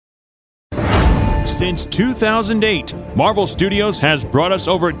Since 2008, Marvel Studios has brought us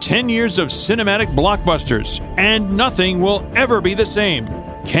over 10 years of cinematic blockbusters, and nothing will ever be the same.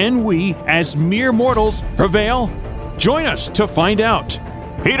 Can we, as mere mortals, prevail? Join us to find out.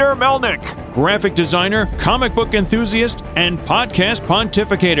 Peter Melnick, graphic designer, comic book enthusiast, and podcast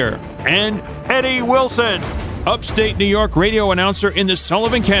pontificator. And Eddie Wilson, upstate New York radio announcer in the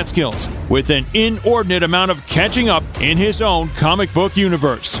Sullivan Catskills, with an inordinate amount of catching up in his own comic book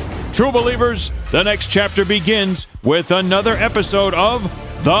universe. True believers, the next chapter begins with another episode of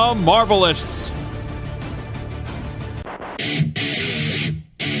The Marvelists.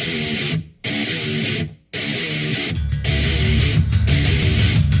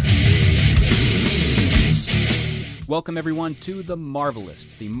 Welcome, everyone, to The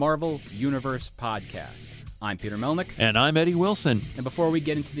Marvelists, the Marvel Universe podcast. I'm Peter Melnick. And I'm Eddie Wilson. And before we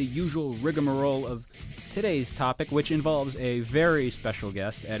get into the usual rigmarole of today's topic, which involves a very special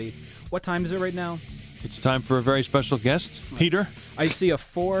guest, Eddie, what time is it right now? It's time for a very special guest, Peter. I see a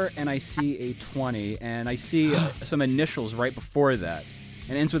 4 and I see a 20, and I see some initials right before that.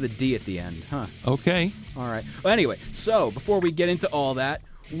 And it ends with a D at the end, huh? Okay. All right. Well, anyway, so before we get into all that,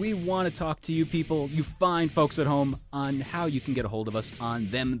 we want to talk to you people, you fine folks at home, on how you can get a hold of us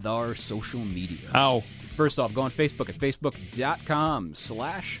on them thar social media. How? First off, go on Facebook at facebook.com/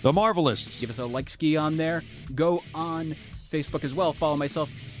 The Marvelists. Give us a like ski on there. Go on Facebook as well. Follow myself,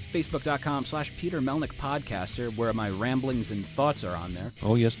 facebook.com/ Peter Melnick Podcaster, where my ramblings and thoughts are on there.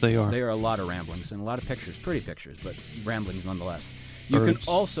 Oh, yes, they are. They are a lot of ramblings and a lot of pictures. Pretty pictures, but ramblings nonetheless. You Birds. can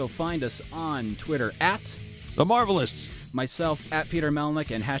also find us on Twitter at The Marvelists. myself at Peter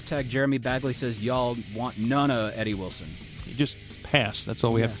Melnick, and hashtag Jeremy Bagley says y'all want none of Eddie Wilson. You just pass. That's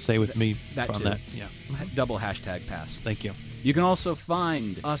all we have to say with me that on too. that. Yeah. Double hashtag pass. Thank you. You can also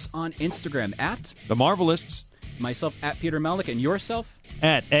find us on Instagram at The Marvelists. myself at Peter Melnick, and yourself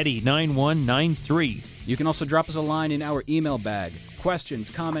At Eddie9193. You can also drop us a line in our email bag. Questions,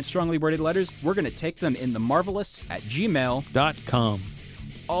 comments, strongly worded letters, we're going to take them in themarvelists@gmail.com.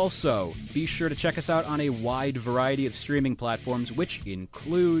 Also, be sure to check us out on a wide variety of streaming platforms, which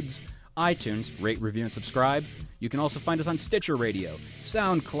includes iTunes, rate, review, and subscribe. You can also find us on Stitcher Radio,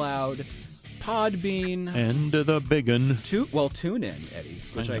 SoundCloud, Podbean, And the big un. Tune in, Eddie,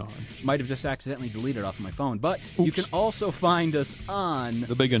 which I might have just accidentally deleted off of my phone. But you Oops. can also find us on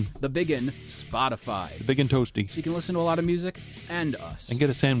The big un. Spotify. The big and toasty. So you can listen to a lot of music and us. And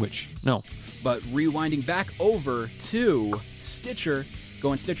get a sandwich. No. But rewinding back over to Stitcher, go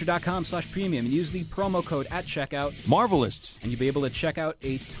on Stitcher.com/premium and use the promo code at checkout, Marvelists. and you'll be able to check out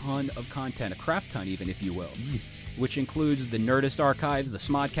a ton of content, a crap ton even, if you will, which includes the Nerdist archives, the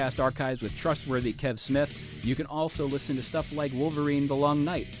Smodcast archives with trustworthy Kev Smith. You can also listen to stuff like Wolverine: The Long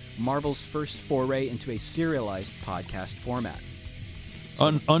Night, Marvel's first foray into a serialized podcast format.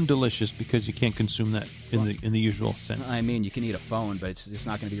 Undelicious because you can't consume that in the usual sense. I mean, you can eat a phone, but it's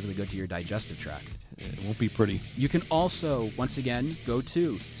not going to be really good to your digestive tract. It won't be pretty. You can also, once again, go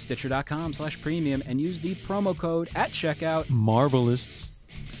to Stitcher.com/premium and use the promo code at checkout, Marvelists.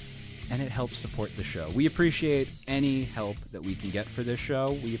 and it helps support the show. We appreciate any help that we can get for this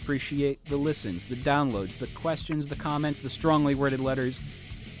show. We appreciate the listens, the downloads, the questions, the comments, the strongly worded letters,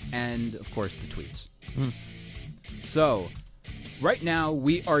 and, of course, the tweets. So, right now,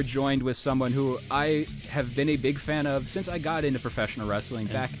 we are joined with someone who I have been a big fan of since I got into professional wrestling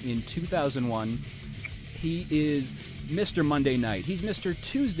back in 2001. He is Mr. Monday Night. He's Mr.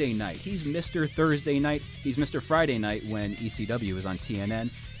 Tuesday Night. He's Mr. Thursday Night. He's Mr. Friday Night when ECW was on TNN.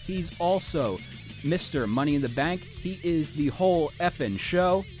 He's also Mr. Money in the Bank. He is the whole effing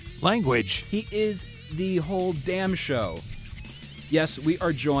show. Language. He is the whole damn show. Yes, we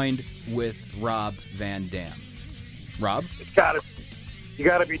are joined with Rob Van Dam. Rob? You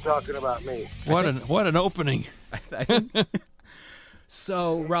gotta be talking about me. What an opening. I think.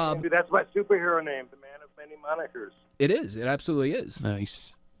 So, Rob. Dude, that's my superhero name, the man of many monikers. It is. It absolutely is.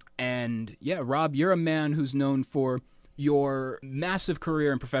 Nice. And, yeah, Rob, you're a man who's known for your massive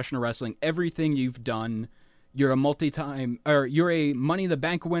career in professional wrestling, everything you've done. You're a you're a Money in the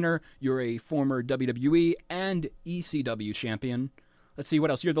Bank winner. You're a former WWE and ECW champion. Let's see,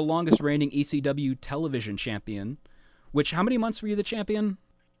 what else? You're the longest reigning ECW television champion. Which, how many months were you the champion?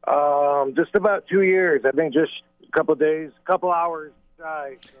 Just about 2 years. I think just a couple days, couple hours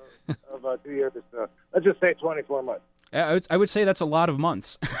shy of 2 years. So let's just say 24 months. I would say that's a lot of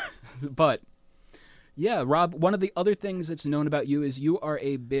months. But, yeah, Rob, one of the other things that's known about you is you are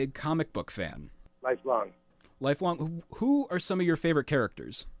a big comic book fan. Lifelong. Who are some of your favorite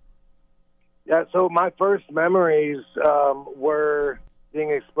characters? Yeah, so my first memories were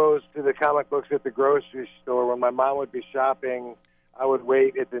being exposed to the comic books at the grocery store. When my mom would be shopping, I would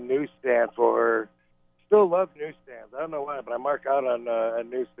wait at the newsstand for her still love newsstands. I don't know why, but I mark out on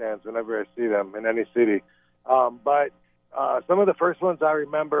newsstands whenever I see them in any city. But some of the first ones I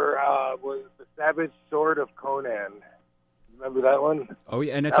remember was The Savage Sword of Conan. Remember that one? Oh,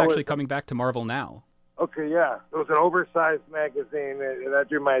 yeah, and it's actually coming back to Marvel now. Okay, yeah. It was an oversized magazine, and that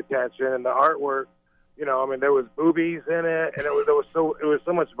drew my attention. And the artwork, there was boobies in it, and it was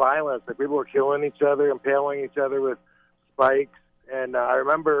so much violence. Like, people were killing each other, impaling each other with spikes. And I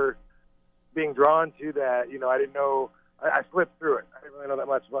remember being drawn to that. I didn't know. I flipped through it. I didn't really know that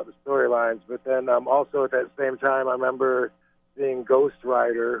much about the storylines. But then also at that same time, I remember seeing Ghost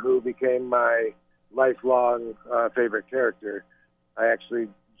Rider, who became my lifelong favorite character. I actually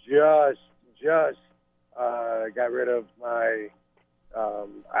just got rid of my.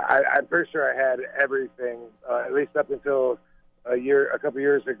 I'm pretty sure I had everything, at least up until a couple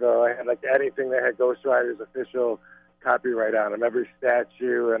years ago. I had like anything that had Ghost Rider's official copyright on them, every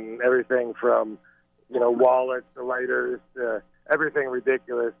statue and everything from wallets to lighters to everything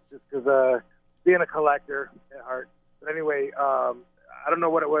ridiculous. Just because being a collector at heart. But anyway, I don't know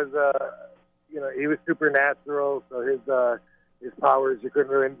what it was. He was supernatural, so his powers, you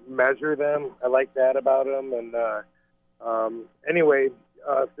couldn't really measure them. I like that about him. And anyway,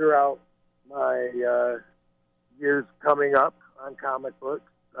 throughout my years coming up on comic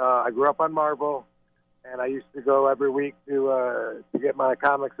books, I grew up on Marvel, and I used to go every week to get my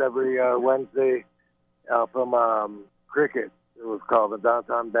comics every Wednesday from Cricket. It was called the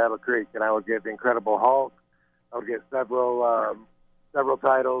Downtown Battle Creek, and I would get the Incredible Hulk. I would get several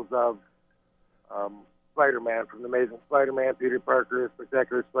titles of Spider-Man, from the Amazing Spider-Man, Peter Parker,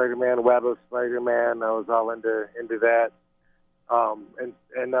 Spectacular Spider-Man, Web of Spider-Man. I was all into that.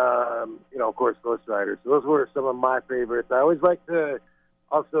 And of course, Ghost Rider. So those were some of my favorites. I always like to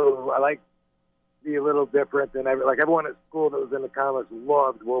be a little different than everyone at school that was in the comics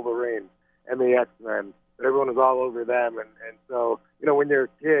loved Wolverine and the X-Men. But everyone was all over them. And so, when you're a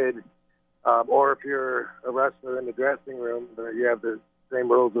kid, or if you're a wrestler in the dressing room, you have the same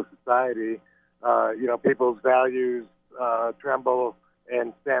rules of society. People's values tremble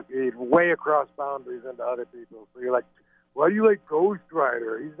and stampede way across boundaries into other people. So you're like, why do you like Ghost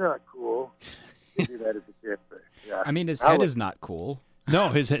Rider? He's not cool. You do that as a kid. But, yeah. I mean, his head is not cool. No,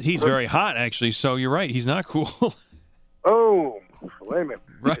 he's very hot, actually, so you're right. He's not cool. Oh, wait a minute.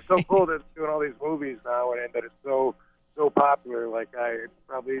 Right. It's so cool that it's doing all these movies now and that it's so popular. Like, I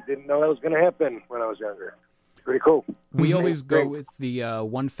probably didn't know that was going to happen when I was younger. It's pretty cool. We always go with the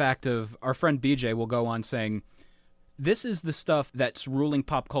one fact of our friend BJ will go on saying, this is the stuff that's ruling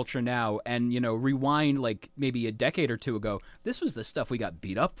pop culture now, and, rewind like maybe a decade or two ago, this was the stuff we got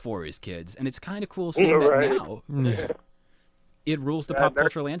beat up for as kids, and it's kind of cool seeing that now. Yeah. It rules the pop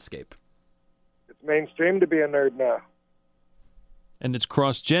culture landscape. It's mainstream to be a nerd now. And it's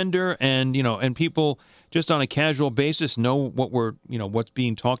cross-gender, and and people just on a casual basis know what's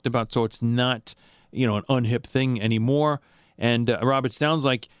being talked about, so it's not an unhip thing anymore. And Rob, it sounds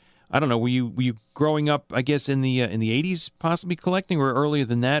like, I don't know, were you growing up, I guess, in the 80s, possibly collecting, or earlier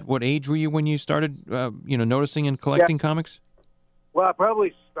than that? What age were you when you started noticing and collecting comics? Well, I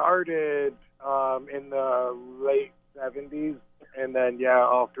probably started in the late 70s, and then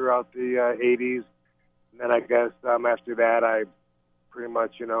all throughout the 80s. And then I guess after that I pretty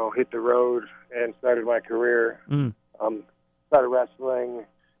much hit the road and started my career. Started wrestling,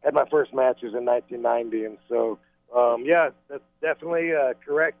 had my first matches in 1990, and so that's definitely a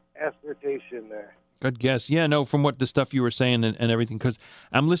correct assertion there. Good guess. Yeah, no, from what the stuff you were saying and everything, because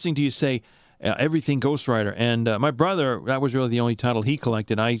I'm listening to you say everything Ghost Rider, and my brother, that was really the only title he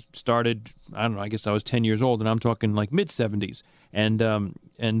collected. I started, I don't know, I guess I was 10 years old, and I'm talking like mid-70s, and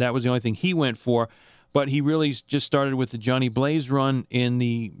that was the only thing he went for. But he really just started with the Johnny Blaze run in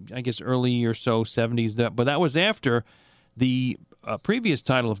the, I guess, early or so 70s. But that was after the previous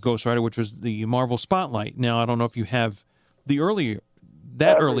title of Ghost Rider, which was the Marvel Spotlight. Now, I don't know if you have the early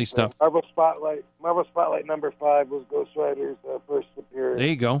stuff. Marvel Spotlight number 5 was Ghost Rider's first appearance. There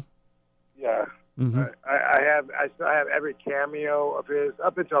you go. Yeah. Mm-hmm. I still have every cameo of his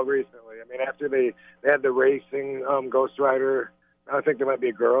up until recently. I mean, after they had the racing Ghost Rider, I think there might be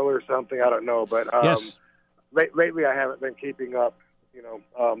a girl or something. I don't know, but yes. Lately I haven't been keeping up,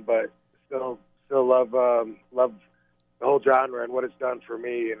 but still love the whole genre and what it's done for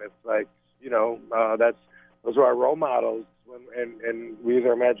me. And it's like, those are our role models, and we use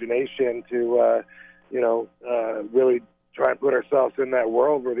our imagination to, really try and put ourselves in that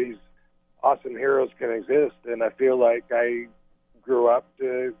world where these awesome heroes can exist. And I feel like I grew up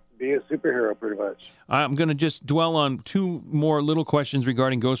to be a superhero, pretty much. I'm going to just dwell on 2 more little questions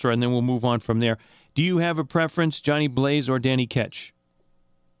regarding Ghost Rider, and then we'll move on from there. Do you have a preference, Johnny Blaze or Danny Ketch?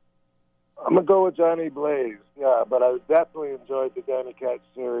 I'm going to go with Johnny Blaze, yeah, but I definitely enjoyed the Danny Ketch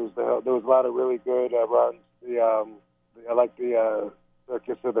series. There was a lot of really good runs. I like the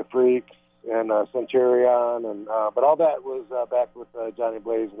Circus of the Freaks and Centurion, and but all that was back with Johnny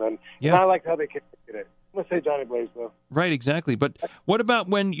Blaze. And I liked how they connected it. I'm going to say Johnny Blaze, though. Right, exactly. But what about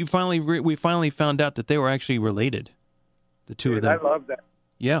when you we finally found out that they were actually related, the two of them? I love that.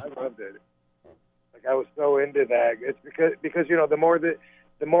 Yeah. I loved it. Like, I was so into that. It's because you know, the more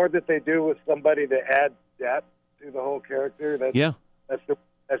that they do with somebody that adds depth to the whole character, that's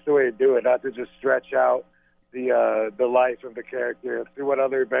the way to do it. Not to just stretch out the life of the character and see what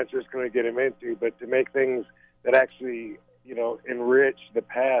other adventures can we get him into, but to make things that actually, you know, enrich the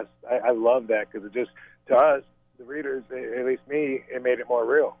past. I love that because it just, to us, the readers, at least me, it made it more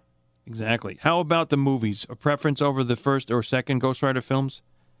real. Exactly. How about the movies? A preference over the first or second Ghost Rider films?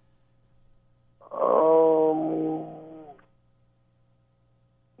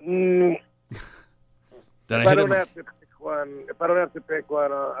 If I don't have to pick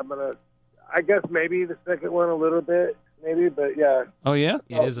one, I'm gonna. I guess maybe the second one a little bit, maybe, but yeah. Oh yeah,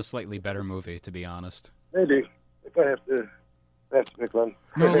 it is a slightly better movie, to be honest. Maybe if I have to pick one.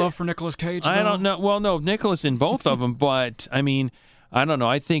 No love for Nicolas Cage. I don't know. Well, no, Nicolas in both of them, but I mean, I don't know.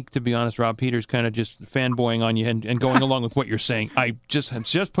 I think, to be honest, Rob Peters kind of just fanboying on you and going along with what you're saying. I'm just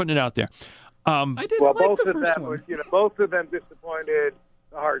putting it out there. I didn't like both the of first them one. Both of them disappointed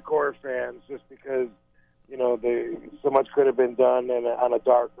the hardcore fans just because, you know, so much could have been done on a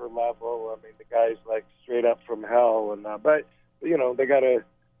darker level. I mean, the guy's like straight up from hell, and but you know, they gotta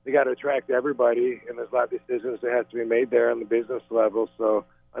attract everybody, and there's a lot of decisions that have to be made there on the business level. So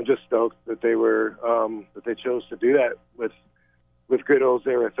I'm just stoked that they chose to do that with good old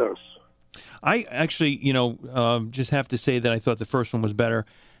Zarathos. I actually, just have to say that I thought the first one was better.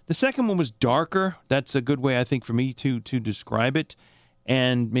 The second one was darker. That's a good way, I think, for me to describe it,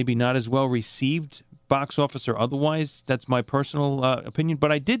 and maybe not as well received box office or otherwise. That's my personal opinion.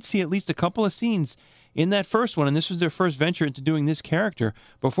 But I did see at least a couple of scenes in that first one, and this was their first venture into doing this character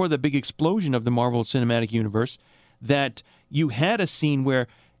before the big explosion of the Marvel Cinematic Universe, that you had a scene where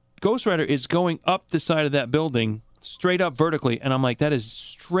Ghost Rider is going up the side of that building straight up vertically, and I'm like, that is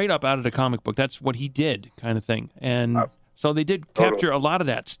straight up out of the comic book. That's what he did, kind of thing. And so they did capture a lot of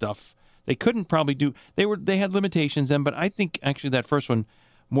that stuff. They couldn't probably do. They had limitations then, but I think actually that first one,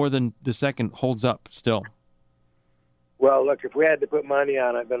 more than the second, holds up still. Well, look, if we had to put money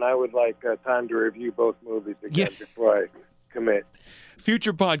on it, then I would like time to review both movies again before I commit.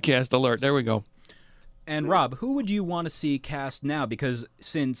 Future podcast alert. There we go. And Rob, who would you want to see cast now? Because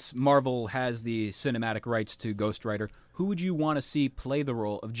since Marvel has the cinematic rights to Ghost Rider, who would you want to see play the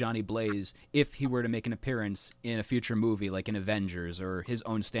role of Johnny Blaze if he were to make an appearance in a future movie like in Avengers or his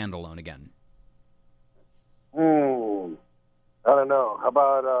own standalone again? I don't know. How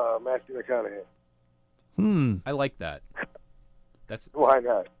about Matthew McConaughey? I like that. Why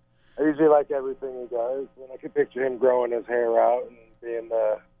not? I usually like everything he does, and I could picture him growing his hair out and being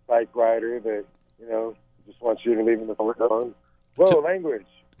the bike rider that, you know, just wants you to leave him the phone alone. Whoa, language.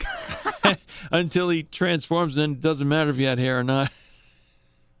 Until he transforms, then it doesn't matter if you had hair or not.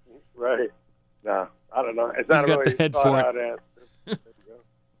 Right. No, I don't know. It's not He's got really the head for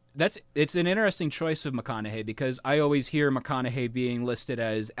it. It's an interesting choice of McConaughey, because I always hear McConaughey being listed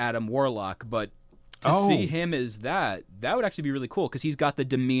as Adam Warlock, but to see him as that would actually be really cool, because he's got the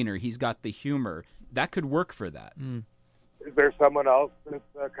demeanor, he's got the humor. That could work for that. Is there someone else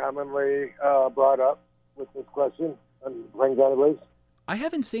that's commonly brought up with this question on playing Johnny Blaze? I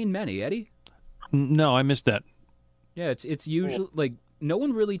haven't seen many, Eddie. No, I missed that. Yeah, it's usually, like, no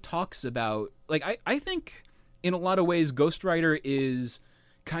one really talks about, like, I think in a lot of ways Ghost Rider is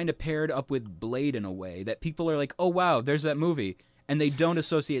kind of paired up with Blade in a way that people are like, oh wow, there's that movie, and they don't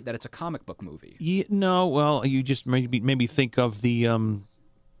associate that it's a comic book movie. Yeah, no, well, you just maybe think of the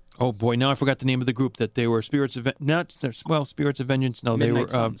oh boy, now I forgot the name of the group that they were. Spirits of Vengeance. No, they were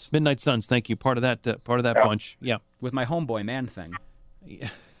Suns. Midnight Suns. Thank you. Part of that bunch. Yeah, with my homeboy Man Thing. Yeah.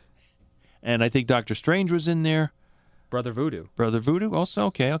 And I think Doctor Strange was in there. Brother Voodoo also.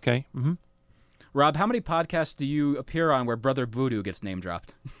 Okay. Mm-hmm. Rob, how many podcasts do you appear on where Brother Voodoo gets name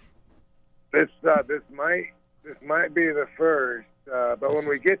dropped? This might be the first, but when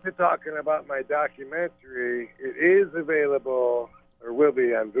we get to talking about my documentary, it is available or will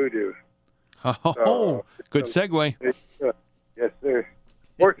be on Vudu. Oh, good segue. Yes, sir.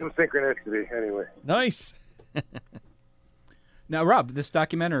 Or some synchronicity, anyway. Nice. Now, Rob, this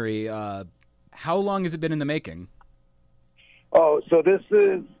documentary, how long has it been in the making? Oh, so this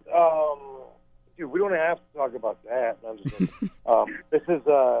is, we don't have to talk about that. I'm just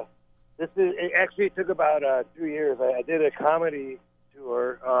it actually took about 2 years. I did a comedy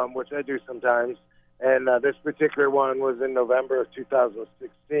tour which I do sometimes. And this particular one was in November of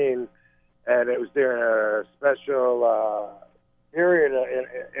 2016, and it was during a special period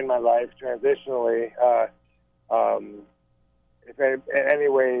in my life, transitionally.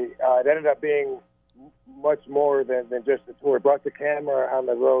 Anyway, it ended up being much more than just a tour. Brought the camera on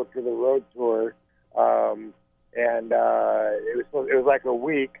the road for the road tour, and it was like a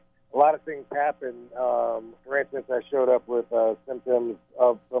week. A lot of things happened. For instance, I showed up with symptoms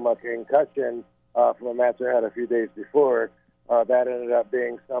from a concussion from a match I had a few days before. That ended up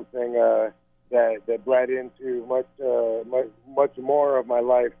being something that bled into much more of my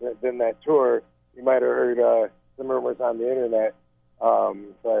life than that tour. You might have heard some rumors on the internet,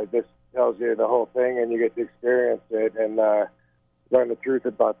 but this tells you the whole thing, and you get to experience it and learn the truth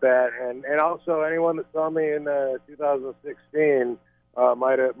about that. And also, anyone that saw me in 2016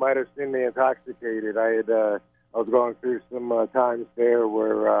 might have seen me intoxicated. I was going through some times there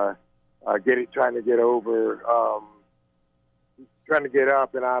where trying to get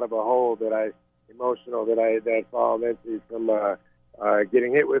up and out of a hole that I had fallen into from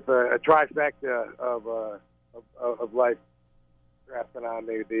getting hit with a trifecta of life strapping on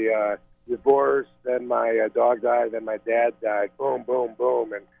me. The divorce, then my dog died, then my dad died. Boom, boom,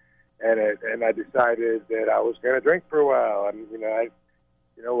 boom, and I decided that I was going to drink for a while. And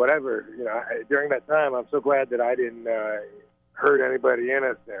whatever. During that time, I'm so glad that I didn't hurt anybody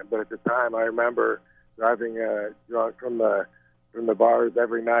innocent. But at the time, I remember driving drunk from the bars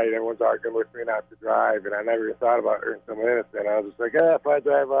every night. Everyone's arguing with me not to drive, and I never even thought about hurting someone innocent. I was just like, if I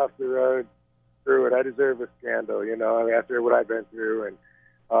drive off the road, screw it. I deserve a scandal, after what I've been through.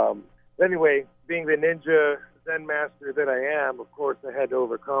 And anyway, being the ninja Zen master that I am, of course, I had to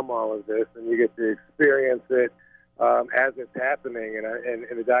overcome all of this, and you get to experience it as it's happening. And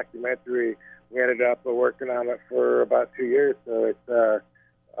in the documentary, we ended up working on it for about 2 years, so it's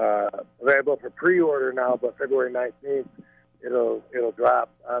available for pre-order now, but February 19th, it'll drop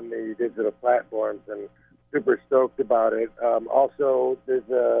on the digital platforms, and super stoked about it. Also, there's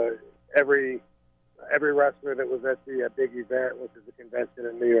every wrestler that was at the big event, which is a convention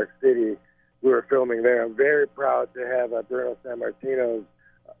in New York City, we were filming there. I'm very proud to have Bruno Sammartino's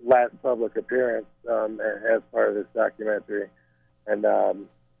last public appearance as part of this documentary. And,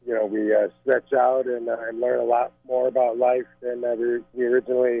 we stretch out and learn a lot more about life than we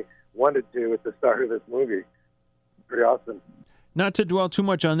originally wanted to at the start of this movie. Pretty awesome. Not to dwell too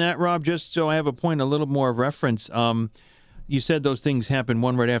much on that, Rob, just so I have a point, a little more of reference. You said those things happen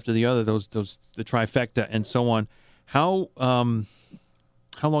one right after the other, the trifecta and so on. How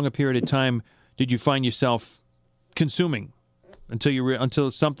long a period of time did you find yourself consuming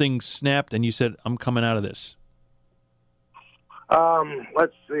until something snapped and you said, I'm coming out of this?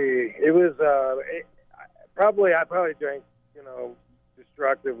 Let's see. It was I probably drank,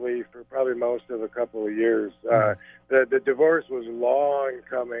 destructively for probably most of a couple of years. The divorce was long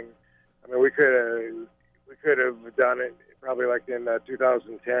coming. I mean, we could have done it probably like in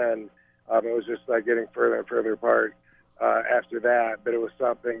 2010. It was just like getting further and further apart after that. But it was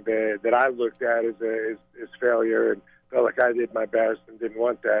something that I looked at as failure and felt like I did my best and didn't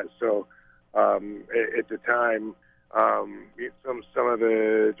want that. So at the time, some of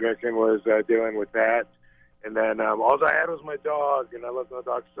the drinking was dealing with that. And then all I had was my dog, and I loved my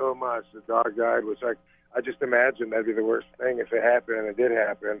dog so much. The dog died, which I just imagined that'd be the worst thing if it happened, and it did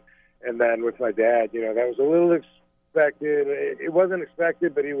happen. And then with my dad, that was a little expected. It wasn't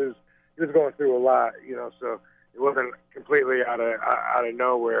expected, but he was going through a lot, so it wasn't completely out of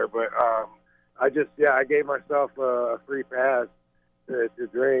nowhere. But I gave myself a free pass to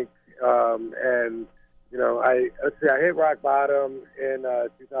drink, and I hit rock bottom in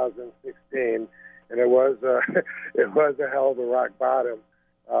 2016. And it was a hell of a rock bottom.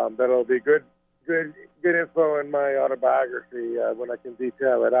 That'll be good info in my autobiography when I can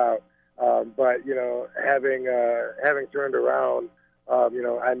detail it out. But having turned around,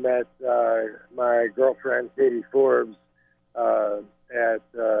 I met my girlfriend Katie Forbes in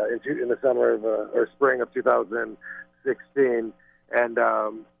the summer or spring of 2016, and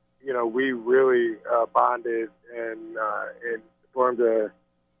we really bonded and formed a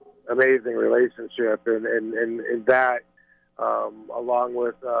amazing relationship, and that along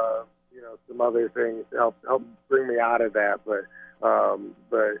with some other things help bring me out of that. But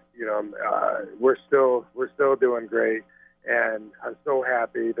we're still doing great, and I'm so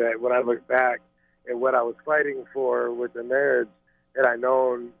happy that when I look back at what I was fighting for with the marriage, had I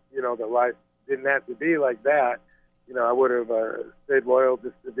known that life didn't have to be like that, I would have stayed loyal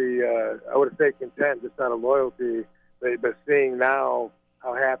just to be. I would have stayed content just out of loyalty. But seeing now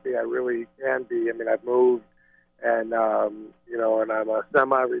how happy I really can be. I mean, I've moved, and and I'm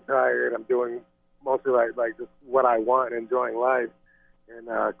semi-retired. I'm doing mostly like just what I want, enjoying life, and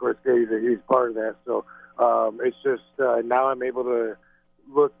of course, Katie's a huge part of that. So it's just now I'm able to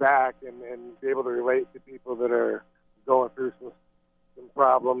look back and be able to relate to people that are going through some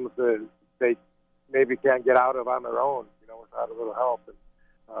problems that they maybe can't get out of on their own, without a little help, and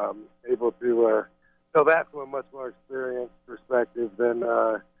able to tell that from a much more experienced perspective than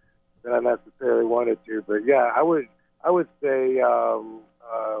I necessarily wanted to. But yeah, I would say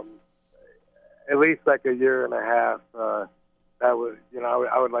at least like a year and a half. That was,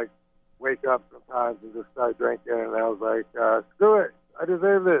 I would like wake up sometimes and just start drinking, and I was like, screw it, I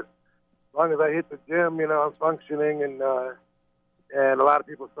deserve this. As long as I hit the gym, I'm functioning, and a lot of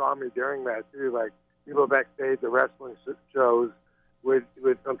people saw me during that too. Like people backstage at wrestling shows would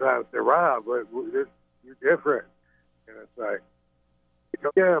sometimes say, "Rob, you're different," and it's like,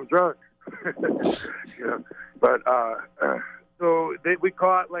 yeah, I'm drunk. But so we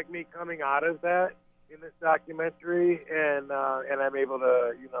caught like me coming out of that in this documentary, and I'm able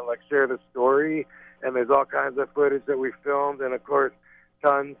to share the story. And there's all kinds of footage that we filmed, and of course,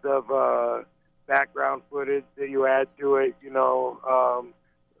 tons of background footage that you add to it.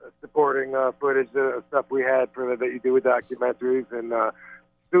 Supporting footage of stuff we had that you do with documentaries, and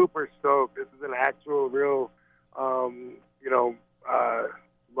super stoked. This is an actual, real,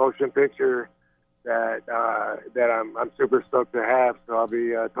 motion picture that I'm super stoked to have. So I'll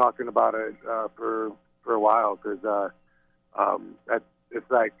be talking about it for a while, because it's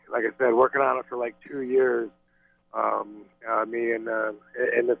like I said, working on it for like 2 years. Me and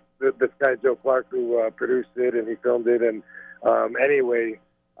this guy Joe Clark, who produced it, and he filmed it, and anyway.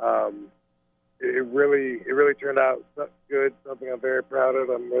 It really turned out good, something I'm very proud of.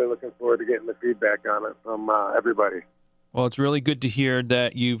 I'm really looking forward to getting the feedback on it from everybody. Well, it's really good to hear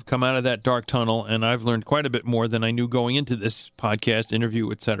that you've come out of that dark tunnel, and I've learned quite a bit more than I knew going into this podcast,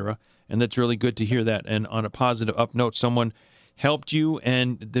 interview, etc. And that's really good to hear that. And on a positive up note, someone helped you,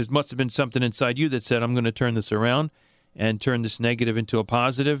 and there must have been something inside you that said, I'm going to turn this around and turn this negative into a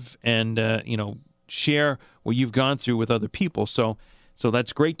positive, and share what you've gone through with other people. So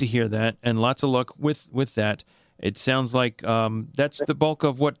that's great to hear that, and lots of luck with that. It sounds like that's the bulk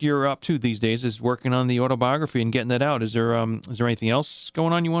of what you're up to these days, is working on the autobiography and getting that out. Is there anything else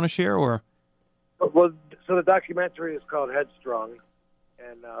going on you want to share? Or well, so the documentary is called Headstrong,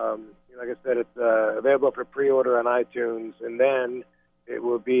 and like I said, it's available for pre-order on iTunes, and then it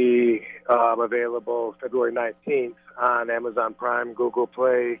will be available February 19th on Amazon Prime, Google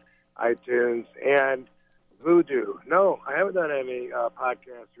Play, iTunes, and Voodoo. No, I haven't done any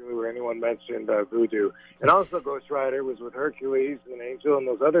podcasts really where anyone mentioned Voodoo. And also Ghost Rider was with Hercules and Angel and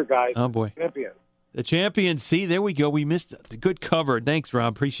those other guys. Oh, boy. Champions. The Champions. See, there we go. We missed it. Good cover. Thanks,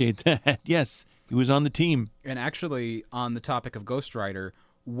 Rob. Appreciate that. Yes, he was on the team. And actually, on the topic of Ghost Rider,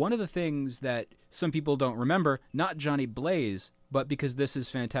 one of the things that some people don't remember, not Johnny Blaze, but because this is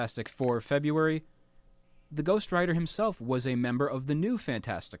Fantastic Four February, the Ghost Rider himself was a member of the new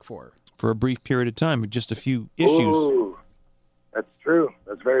Fantastic Four. For a brief period of time, just a few issues. Ooh, that's true.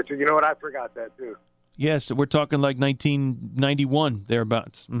 That's very true. You know what? I forgot that, too. Yes, we're talking like 1991,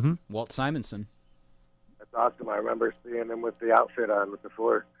 thereabouts. Mm-hmm. Walt Simonson. That's awesome. I remember seeing him with the outfit on with the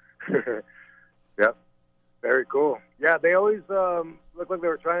four. Yep. Very cool. Yeah, they always looked like they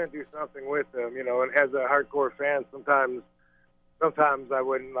were trying to do something with him, and as a hardcore fan, sometimes I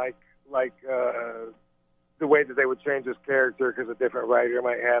wouldn't like the way that they would change his character because a different writer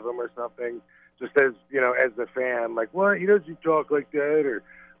might have him or something. Just as as a fan, like, what, he doesn't talk like that, or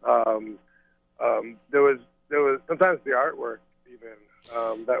there was sometimes the artwork even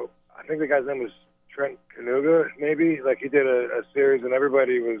that I think the guy's name was Trent Kanuga, maybe, like he did a series and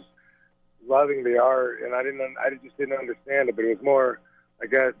everybody was loving the art, and I just didn't understand it, but it was more, I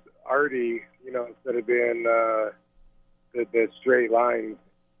guess, arty, instead of being the straight lines.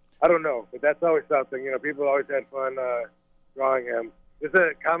 I don't know, but that's always something. People always had fun drawing him. There's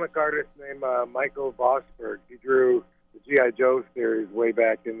a comic artist named Michael Vosberg. He drew the G.I. Joe series way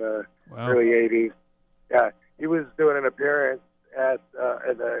back in the early 80s. Yeah, he was doing an appearance at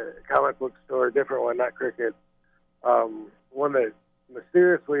a comic book store, a different one, not Cricket, one that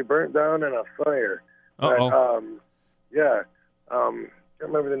mysteriously burnt down in a fire. Uh-oh. But, can't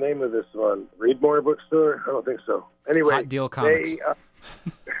remember the name of this one. Readmore Bookstore? I don't think so. Anyway, Hot Deal Comics.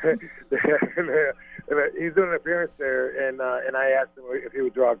 He's doing an appearance there, and I asked him if he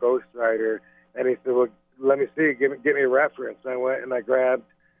would draw Ghost Rider, and he said, "Well, let me see, give me a reference." And I went and I grabbed,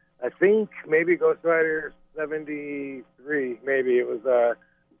 I think maybe Ghost Rider 73, maybe it was the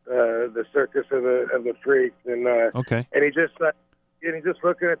Circus of the Freaks, and okay, and he just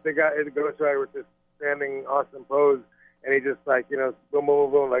looking at the guy, the Ghost Rider with this standing awesome pose, and he just like, you know, boom,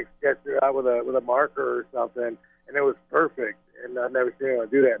 boom, boom, like sketched it out with a marker or something, and it was perfect. And I've never seen anyone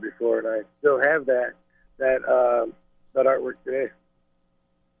do that before, and I still have that artwork today.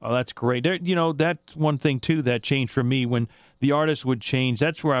 Oh, that's great. You know, that's one thing, too, that changed for me when the artist would change.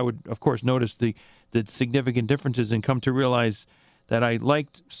 That's where I would, of course, notice the significant differences and come to realize that I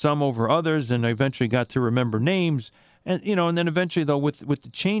liked some over others, and I eventually got to remember names. And, you know, and then eventually, though, with the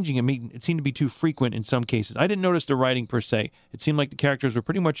changing, I mean, it seemed to be too frequent in some cases. I didn't notice the writing per se. It seemed like the characters were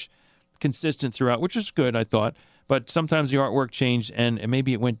pretty much consistent throughout, which is good, I thought. But sometimes the artwork changed, and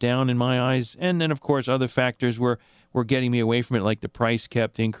maybe it went down in my eyes. And then, of course, other factors were getting me away from it, like the price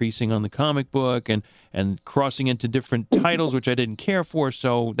kept increasing on the comic book and crossing into different titles, which I didn't care for.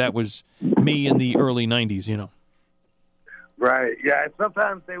 So that was me in the early 90s, you know. Right, yeah. And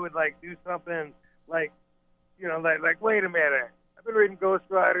sometimes they would, like, do something like, you know, like wait a minute. I've been reading Ghost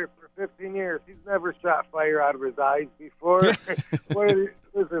Rider for 15 years. He's never shot fire out of his eyes before. This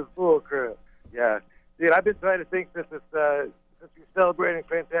is bull crap. Yeah. Dude, I've been trying to think since you're celebrating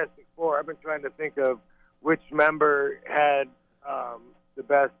Fantastic Four, I've been trying to think of which member had the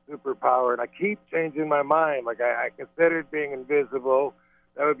best superpower, and I keep changing my mind. Like, I considered being invisible.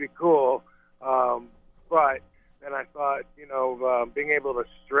 That would be cool. But then I thought, you know, being able to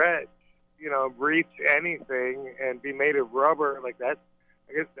stretch, you know, reach anything and be made of rubber, like that,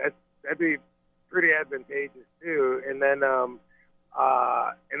 I guess that'd be pretty advantageous too. And then of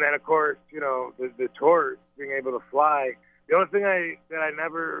course, you know, the torch, being able to fly. The only thing that I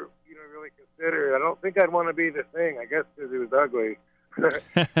never, you know, really considered, I don't think I'd want to be the Thing. I guess because he was ugly.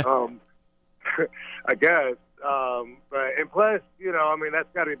 I guess. But and plus, you know, I mean, that's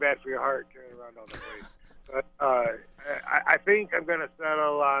got to be bad for your heart carrying around all that weight. But I think I'm going to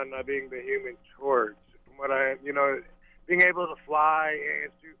settle on being the Human Torch. From what you know, being able to fly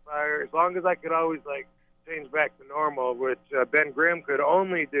and shoot fire, as long as I could always like change back to normal, which Ben Grimm could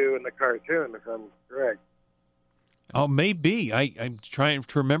only do in the cartoon, if I'm correct. Oh, maybe. I'm trying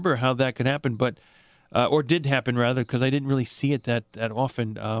to remember how that could happen, but or did happen rather, because I didn't really see it that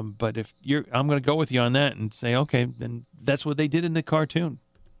often. But if I'm going to go with you on that and say, okay, then that's what they did in the cartoon.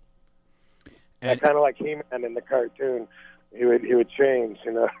 And kind of like He-Man in the cartoon, he would change,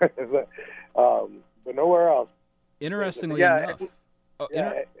 you know, but nowhere else. Interestingly enough,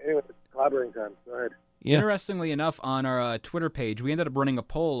 anyway, clobbering time. Go ahead. Yeah. Interestingly enough, on our Twitter page, we ended up running a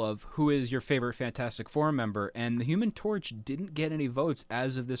poll of who is your favorite Fantastic Four member, and the Human Torch didn't get any votes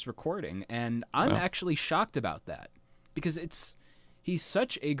as of this recording, and I'm actually shocked about that, because he's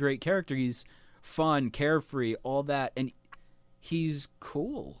such a great character. He's fun, carefree, all that, and he's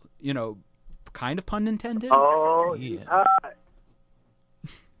cool, you know, kind of pun intended. Oh, he's hot.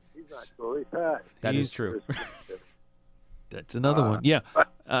 He's not cool, he's hot. That is true. That's another one. Yeah.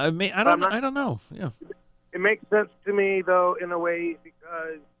 I don't know. Yeah. It makes sense to me though, in a way,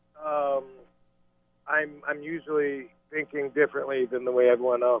 because I'm usually thinking differently than the way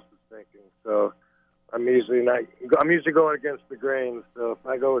everyone else is thinking. So I'm usually going against the grain. So if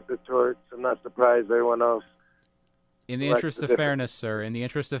I go with the Torch, I'm not surprised everyone else. In the interest of fairness, sir, in the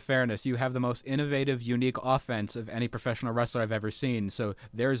interest of fairness, you have the most innovative, unique offense of any professional wrestler I've ever seen. So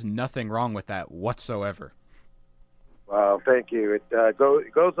there's nothing wrong with that whatsoever. Wow, thank you. It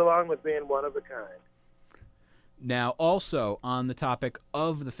goes along with being one of a kind. Now, also, on the topic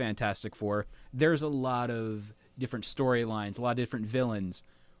of the Fantastic Four, there's a lot of different storylines, a lot of different villains.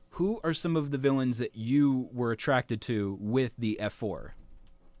 Who are some of the villains that you were attracted to with the F4?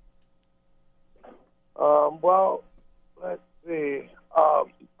 Well, let's see.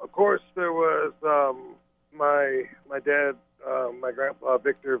 Of course, there was my dad, my grandpa,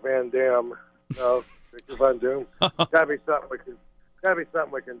 Victor Van Dam. Victor Von Doom. Gotta be something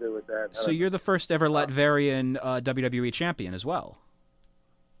we can do with that. So you're the first ever Latvian WWE champion as well.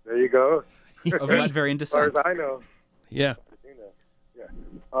 There you go. Of Latvian descent. As far as I know. Yeah. Yeah.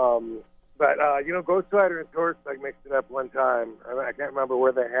 But you know, Ghost Rider and Torch like mixed it up one time. I can't remember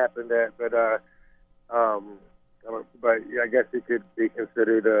where that happened at, but yeah, I guess he could be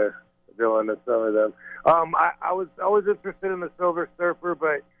considered a villain of some of them. I was always interested in the Silver Surfer,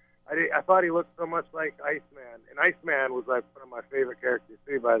 but I thought he looked so much like Iceman, and Iceman was like one of my favorite characters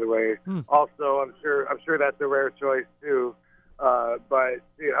too. By the way, also I'm sure that's a rare choice too. But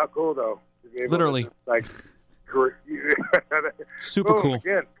dude, how cool though! Literally, like super cool.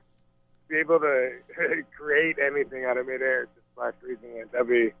 Again, be able to create anything out of midair just by freezing it. That'd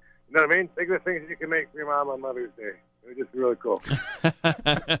be, you know what I mean? Think of the things you can make for your mom on Mother's Day. It would just be really cool.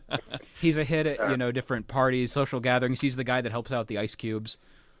 He's a hit at different parties, social gatherings. He's the guy that helps out the ice cubes.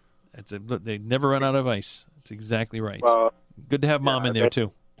 They never run out of ice. That's exactly right. Well, good to have Mom in there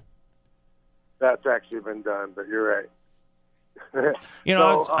too. that's actually been done, but you're right. You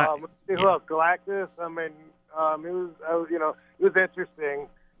know, who else? Galactus. I mean, it was interesting.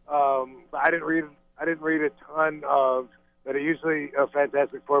 But I didn't read a ton of. But it usually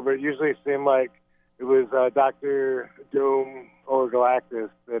Fantastic Four. But it usually seemed like it was Doctor Doom or Galactus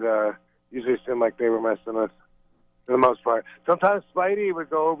that usually seemed like they were messing us for the most part. Sometimes Spidey would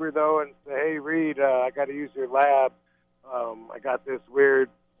go over though and say, "Hey, Reed, I got to use your lab. I got this weird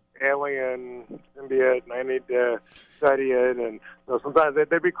alien symbiote, and I need to study it." And so sometimes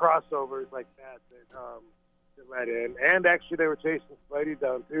there'd be crossovers like that let in. And actually, they were chasing Spidey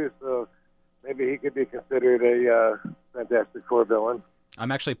down too, so maybe he could be considered a Fantastic Four villain.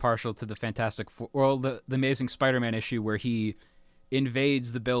 I'm actually partial to the Fantastic Four, well, the Amazing Spider-Man issue where he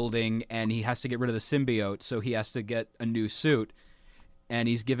invades the building and he has to get rid of the symbiote, so he has to get a new suit, and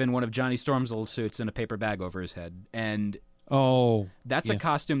he's given one of Johnny Storm's old suits in a paper bag over his head. And that's a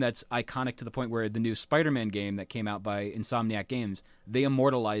costume that's iconic to the point where the new Spider-Man game that came out by Insomniac Games, they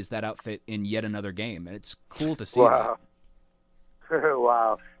immortalized that outfit in yet another game, and it's cool to see that.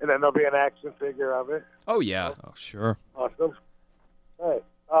 Wow. And then there'll be an action figure of it. Oh, yeah. Oh, sure. Awesome. All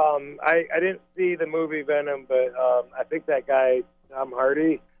right. I didn't see the movie Venom, but I think that guy, Tom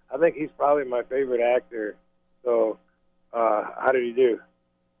Hardy, I think he's probably my favorite actor. So how did he do?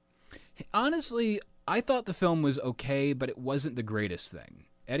 Honestly, I thought the film was okay, but it wasn't the greatest thing.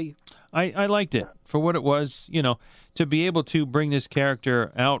 Eddie? I liked it for what it was, to be able to bring this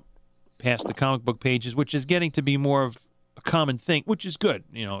character out past the comic book pages, which is getting to be more of a common thing, which is good.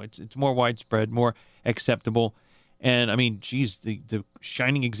 It's more widespread, more acceptable. And, I mean, geez, the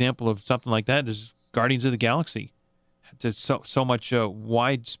shining example of something like that is Guardians of the Galaxy. It's so much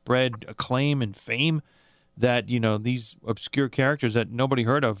widespread acclaim and fame that, these obscure characters that nobody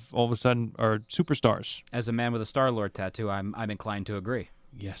heard of all of a sudden are superstars. As a man with a Star-Lord tattoo, I'm inclined to agree.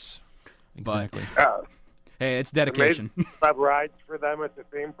 Yes, exactly. Hey, it's dedication. Have rides for them at the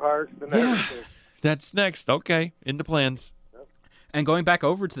theme parks and everything. That's next. Okay, in the plans. And going back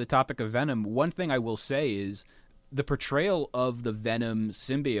over to the topic of Venom, one thing I will say is the portrayal of the Venom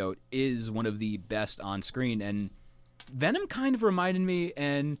symbiote is one of the best on screen. And Venom kind of reminded me,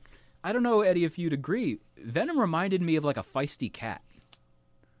 and I don't know, Eddie, if you'd agree, Venom reminded me of like a feisty cat.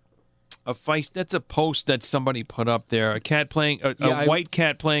 That's a post that somebody put up there. A cat playing, a white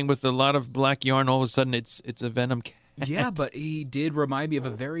cat playing with a lot of black yarn. All of a sudden, it's a Venom cat. Yeah, but he did remind me of a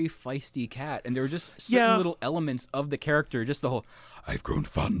very feisty cat, and there were just certain little elements of the character, just the whole, "I've grown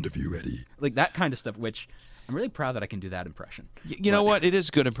fond of you, Eddie," like that kind of stuff, which I'm really proud that I can do that impression. You know what? It is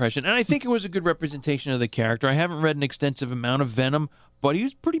a good impression, and I think it was a good representation of the character. I haven't read an extensive amount of Venom, but he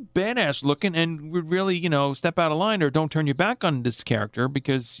was pretty badass looking and would really, step out of line or don't turn your back on this character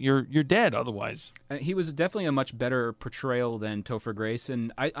because you're dead otherwise. He was definitely a much better portrayal than Topher Grace,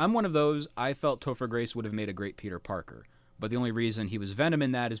 and I'm one of those. I felt Topher Grace would have made a great Peter Parker, but the only reason he was Venom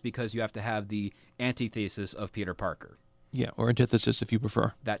in that is because you have to have the antithesis of Peter Parker. Yeah, or antithesis if you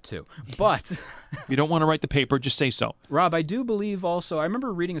prefer. That too. But if you don't want to write the paper, just say so. Rob, I do believe also, I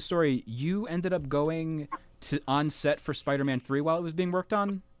remember reading a story, you ended up going on set for Spider-Man 3 while it was being worked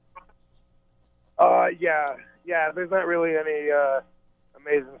on? Yeah. There's not really any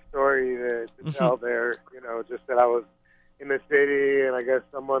amazing story to tell there. Just that I was in the city, and I guess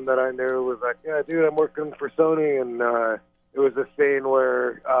someone that I knew was like, "Yeah, dude, I'm working for Sony," and it was a scene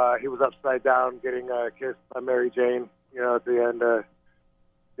where he was upside down getting kissed by Mary Jane. At the end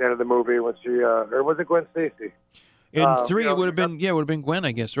of the movie when she or was it Gwen Stacy? In 3, it would have been Gwen,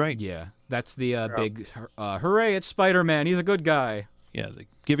 I guess, right? Yeah, that's the big hooray! It's Spider-Man. He's a good guy. Yeah,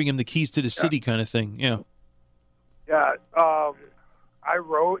 giving him the keys to the city kind of thing. Yeah. Yeah. I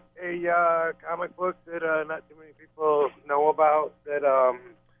wrote a comic book that not too many people know about that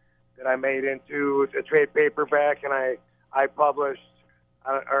I made into a trade paperback, and I published.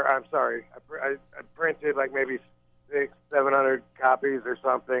 I printed like maybe 600-700 copies or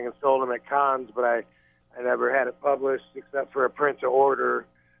something and sold them at cons, but I never had it published except for a print to order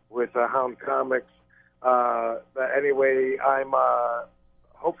with Hound Comics. But anyway, I'm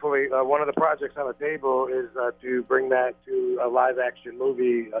hopefully one of the projects on the table is to bring that to a live-action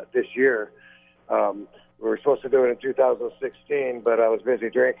movie this year. We were supposed to do it in 2016, but I was busy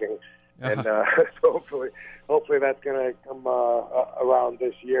drinking. And so hopefully that's going to come around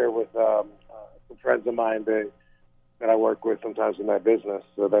this year with some friends of mine that I work with sometimes in my business.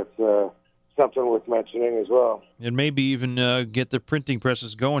 So that's something worth mentioning as well. And maybe even get the printing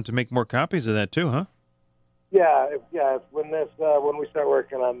presses going to make more copies of that too, huh? Yeah. When we start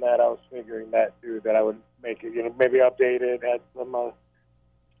working on that, I was figuring that too, that I would make it, maybe update it, add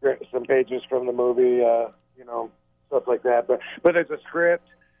some pages from the movie, stuff like that. But there's a script.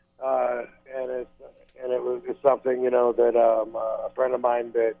 it's something that a friend of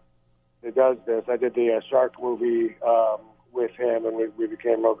mine that does this. I did the shark movie with him, and we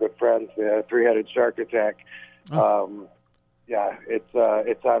became real good friends. The Three-Headed Shark Attack. Yeah,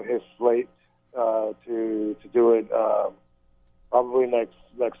 it's on his slate to do it probably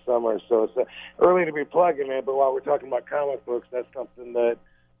next summer. So it's early to be plugging it, but while we're talking about comic books, that's something that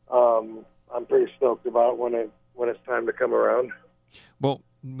I'm pretty stoked about when it's time to come around. Well,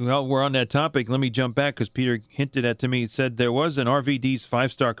 we're on that topic. Let me jump back because Peter hinted at to me. He said there was an RVD's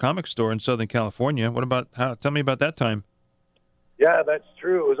 5-star comic store in Southern California. What about tell me about that time? Yeah, that's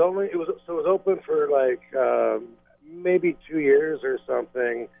true. It was open for like maybe 2 years or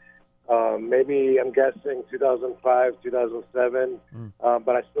something. Maybe I'm guessing 2005, 2007.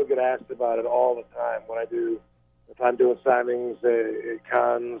 But I still get asked about it all the time if I'm doing signings at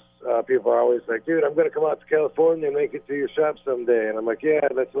cons. People are always like, "Dude, I'm going to come out to California and make it to your shop someday." And I'm like, "Yeah,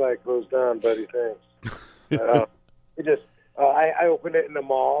 that's why I closed down, buddy. Thanks." I opened it in the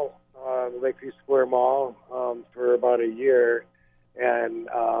mall, the Lakeview Square Mall, for about a year, and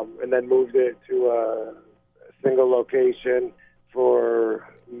then moved it to a single location for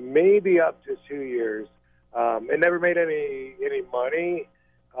maybe up to 2 years. It never made any money.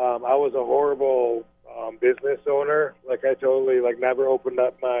 I was a horrible business owner. Like I totally never opened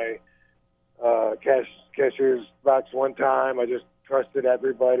up my cashier's box one time. I just trusted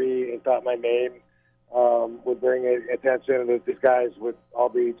everybody and thought my name would bring attention, and that these guys would all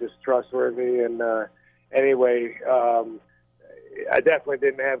be just trustworthy. And anyway, I definitely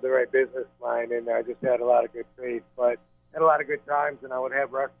didn't have the right business mind, and I just had a lot of good faith, but had a lot of good times. And I would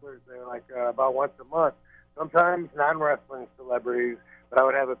have wrestlers there about once a month, sometimes non-wrestling celebrities, but I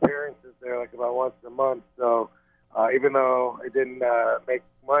would have appearances there about once a month. So even though it didn't make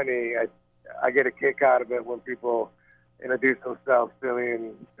money, I get a kick out of it when people introduce themselves to me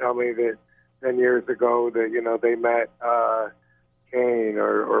and tell me that 10 years ago that they met Kane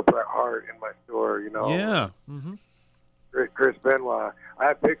or Bret Hart in my store. Yeah. Mm-hmm. Chris Benoit. I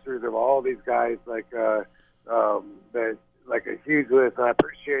have pictures of all these guys that a huge list, and I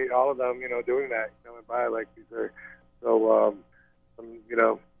appreciate all of them doing that, coming by. These are so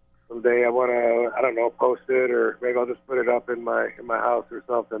someday I want to, I don't know, post it, or maybe I'll just put it up in my house or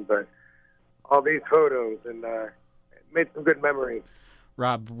something. But all these photos, and made some good memories.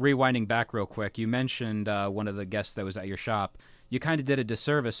 Rob, rewinding back real quick, you mentioned one of the guests that was at your shop. You kind of did a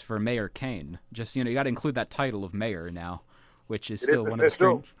disservice for Mayor Kane. Just, you got to include that title of mayor now, which is still one of the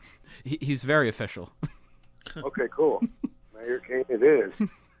strange. He's very official. Okay, cool. Mayor Kane it is.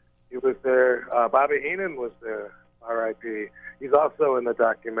 He was there. Bobby Heenan was there, R.I.P. He's also in the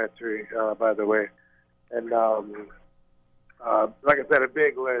documentary, by the way. And like I said, a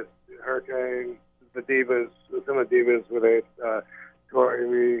big list. Hurricane, the Divas, some of the Divas with it,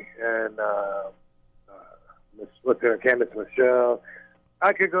 Tori and Candace Michelle.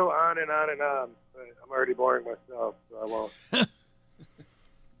 I could go on and on and on, but I'm already boring myself, so I won't.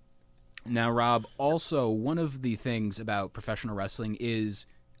 Now, Rob, also one of the things about professional wrestling is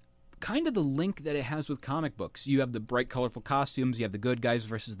kind of the link that it has with comic books. You have the bright, colorful costumes, you have the good guys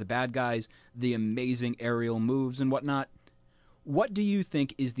versus the bad guys, the amazing aerial moves and whatnot. What do you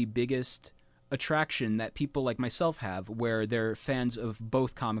think is the biggest attraction that people like myself have where they're fans of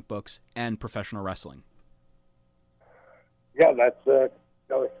both comic books and professional wrestling? Yeah, that's what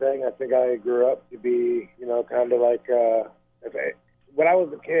I was saying. I think I grew up to be, kind of like, when I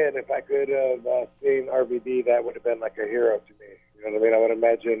was a kid, if I could have seen RVD, that would have been like a hero to me. You know what I mean? I would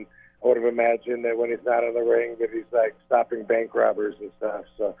have imagined that when he's not in the ring, that he's stopping bank robbers and stuff.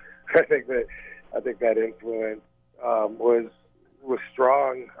 So I think that influence was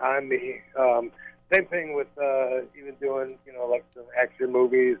strong on me. Same thing with even doing some action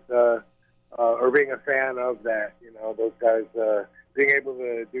movies or being a fan of that. Those guys being able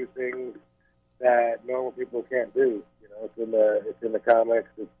to do things that normal people can't do. It's in the comics,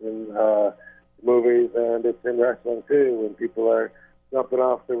 it's in movies, and it's in wrestling too. When people are jumping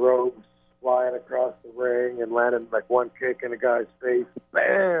off the ropes, flying across the ring, and landing one kick in a guy's face,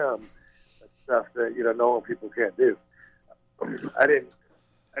 bam! That's stuff that normal people can't do. I didn't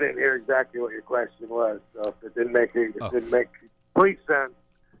hear exactly what your question was, so if it didn't make complete sense,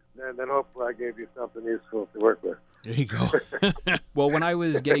 then hopefully I gave you something useful to work with. There you go. Well, when I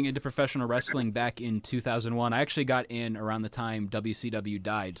was getting into professional wrestling back in 2001, I actually got in around the time WCW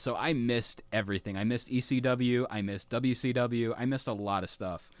died. So I missed everything. I missed ECW. I missed WCW. I missed a lot of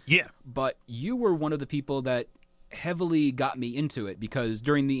stuff. Yeah. But you were one of the people that heavily got me into it because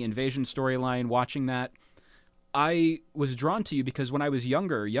during the Invasion storyline, watching that, I was drawn to you because when I was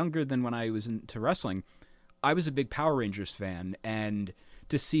younger than when I was into wrestling, I was a big Power Rangers fan. And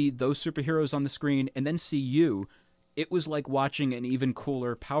to see those superheroes on the screen and then see you, it was like watching an even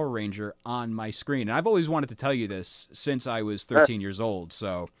cooler Power Ranger on my screen. And I've always wanted to tell you this since I was 13 years old.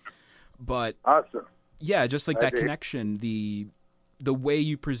 So, but Awesome. yeah, just like that connection, the way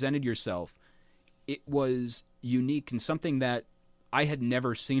you presented yourself, it was unique and something that I had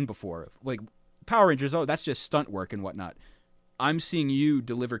never seen before. Like Power Rangers, oh, that's just stunt work and whatnot. I'm seeing you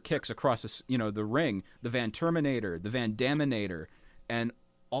deliver kicks across the ring, the Van Terminator, the Van Daminator, and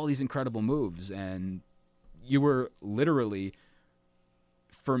all these incredible moves. And you were literally,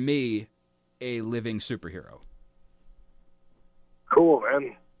 for me, a living superhero. Cool,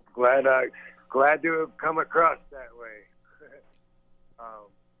 man. Glad to have come across that way.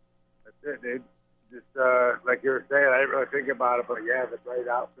 That's it, dude. Just like you were saying, I didn't really think about it, but yeah, the great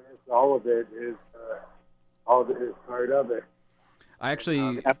outfits, all of it is part of it. I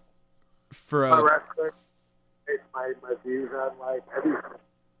actually, for a wrestler, my views on like everything.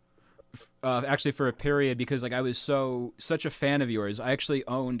 Actually, for a period, because like I was such a fan of yours, I actually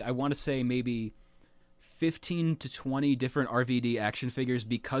owned, I want to say maybe 15 to 20 different RVD action figures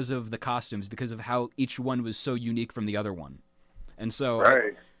because of the costumes, because of how each one was so unique from the other one, and so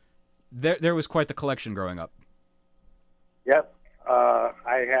right. There was quite the collection growing up. Yep,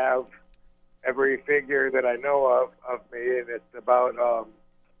 I have every figure that I know of me, and it's about I don't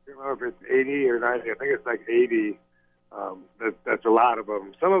remember if it's 80 or 90. I think it's like 80. That's a lot of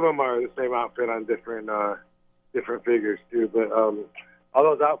them. Some of them are the same outfit on different figures too. But all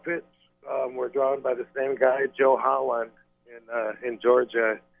those outfits were drawn by the same guy, Joe Holland, in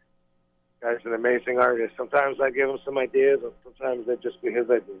Georgia. Guy's an amazing artist. Sometimes I give him some ideas, and sometimes they just be his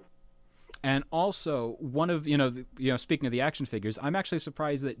ideas. And also, one of speaking of the action figures, I'm actually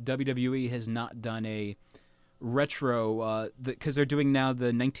surprised that WWE has not done a retro because they're doing now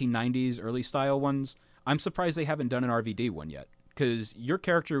the 1990s early style ones. I'm surprised they haven't done an RVD one yet, because your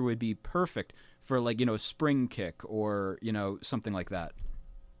character would be perfect for like a spring kick or something like that.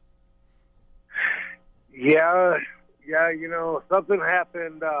 Yeah, something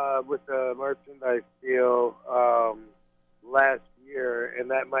happened with the merchandise deal last year, and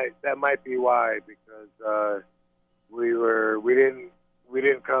that might be why, because we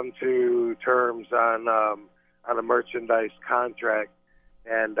didn't come to terms on a merchandise contract,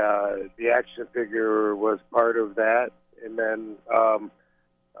 and the action figure was part of that, and then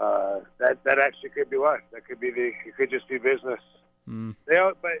that actually could be why. That could be it could just be business.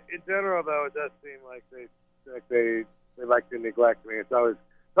 But in general, though, it does seem like they like to neglect me. It's always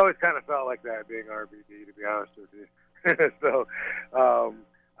kind of felt like that being RVD, to be honest with you. So I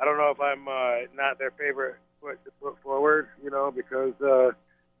don't know if I'm not their favorite foot to put forward, because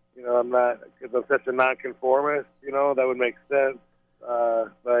I'm not, because I'm such a nonconformist. That would make sense.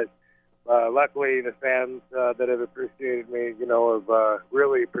 But luckily, the fans that have appreciated me, have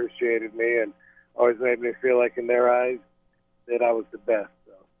really appreciated me and always made me feel like in their eyes that I was the best.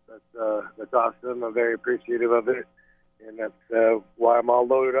 So that's awesome. I'm very appreciative of it, and that's why I'm all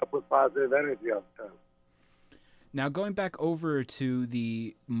loaded up with positive energy all the time. Now, going back over to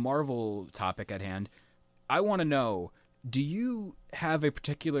the Marvel topic at hand, I want to know, do you have a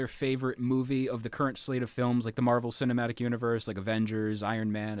particular favorite movie of the current slate of films, like the Marvel Cinematic Universe, like Avengers,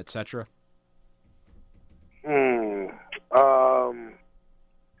 Iron Man, etc.?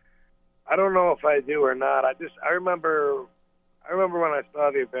 I don't know if I do or not. I remember when I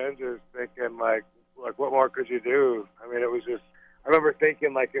saw the Avengers thinking like what more could you do? I mean, it was just, I remember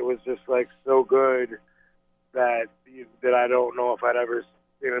thinking like it was just like so good that I don't know if I'd ever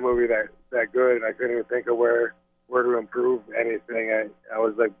seen a movie that good. I couldn't even think of where to improve anything. I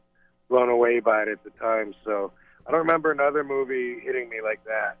was like blown away by it at the time. So I don't remember another movie hitting me like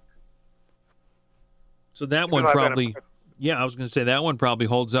that. So that one probably, I was going to say that one probably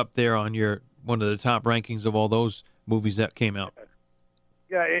holds up there on your one of the top rankings of all those movies that came out.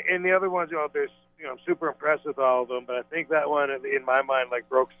 Yeah, and the other ones, I'm super impressed with all of them, but I think that one, in my mind, like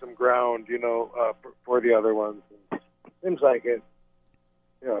broke some ground, for the other ones. Seems like it.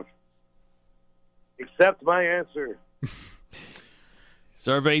 Accept my answer.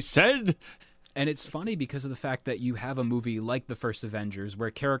 Survey said. And it's funny because of the fact that you have a movie like the first Avengers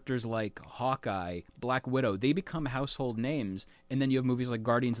where characters like Hawkeye, Black Widow, they become household names, and then you have movies like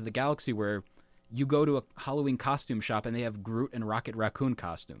Guardians of the Galaxy where you go to a Halloween costume shop and they have Groot and Rocket Raccoon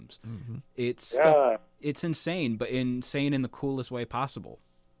costumes. Mm-hmm. It's insane, but insane in the coolest way possible.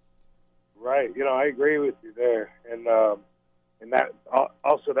 Right. I agree with you there. And that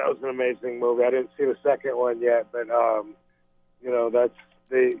also, that was an amazing movie. I didn't see the second one yet, but not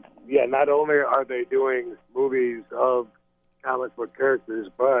only are they doing movies of comic book characters,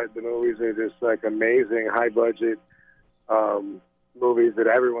 but the movies are just like amazing, high budget, movies that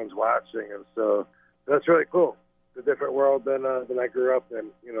everyone's watching, and so that's really cool. It's a different world than I grew up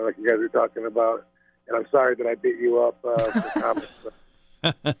in, like you guys were talking about. And I'm sorry that I beat you up for comics,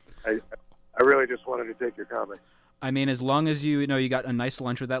 but I really just wanted to take your comics. I mean, as long as you got a nice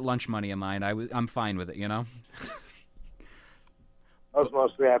lunch with that lunch money of mine, I'm fine with it. I was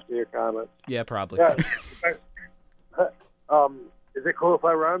mostly after your comments. Yeah, probably. Yeah. Is it cool if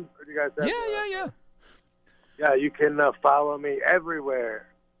I run? Or do you guys have, Yeah. Yeah, you can follow me everywhere.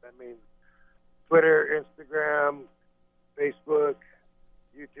 That means Twitter, Instagram, Facebook,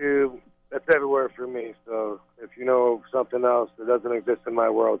 YouTube. That's everywhere for me. So if you know something else that doesn't exist in my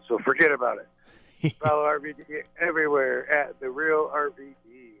world, so forget about it. Follow RVD everywhere at The Real RVD.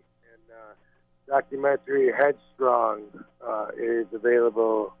 And documentary Headstrong is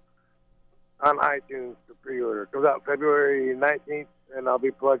available on iTunes for pre-order. It comes out February 19th, and I'll be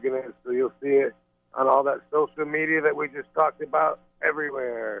plugging it, so you'll see it on all that social media that we just talked about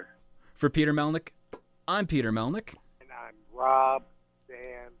everywhere. For Peter Melnick, I'm Peter Melnick. And I'm Rob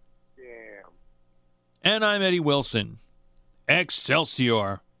Van Dam. And I'm Eddie Wilson.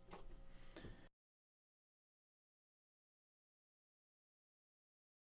 Excelsior.